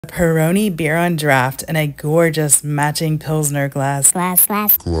Peroni beer on draft in a gorgeous matching Pilsner glass.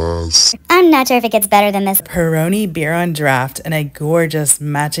 I'm not sure if it gets better than this. Peroni beer on draft in a gorgeous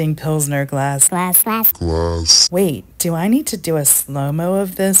matching Pilsner glass. Wait, do I need to do a slow-mo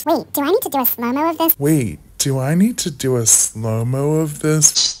of this? Wait, do I need to do a slow-mo of this? Wait, do I need to do a slow-mo of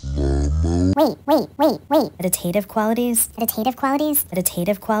this? Wait. Meditative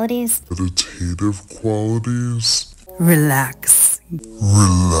qualities.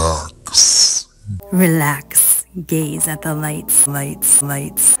 Relax. Gaze at the lights.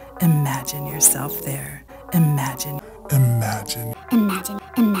 Imagine yourself there. Imagine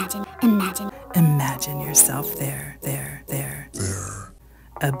yourself there.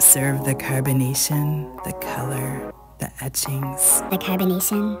 Observe the carbonation, the color, the etchings.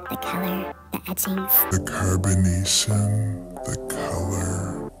 The carbonation, the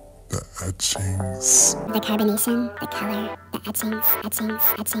color, the etchings.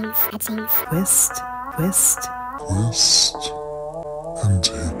 Twist, And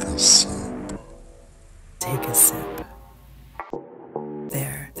take a sip. take a sip.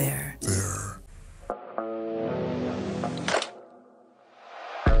 There.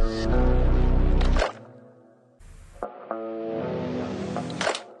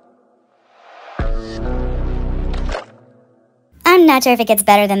 I'm not sure if it gets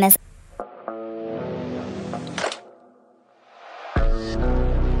better than this.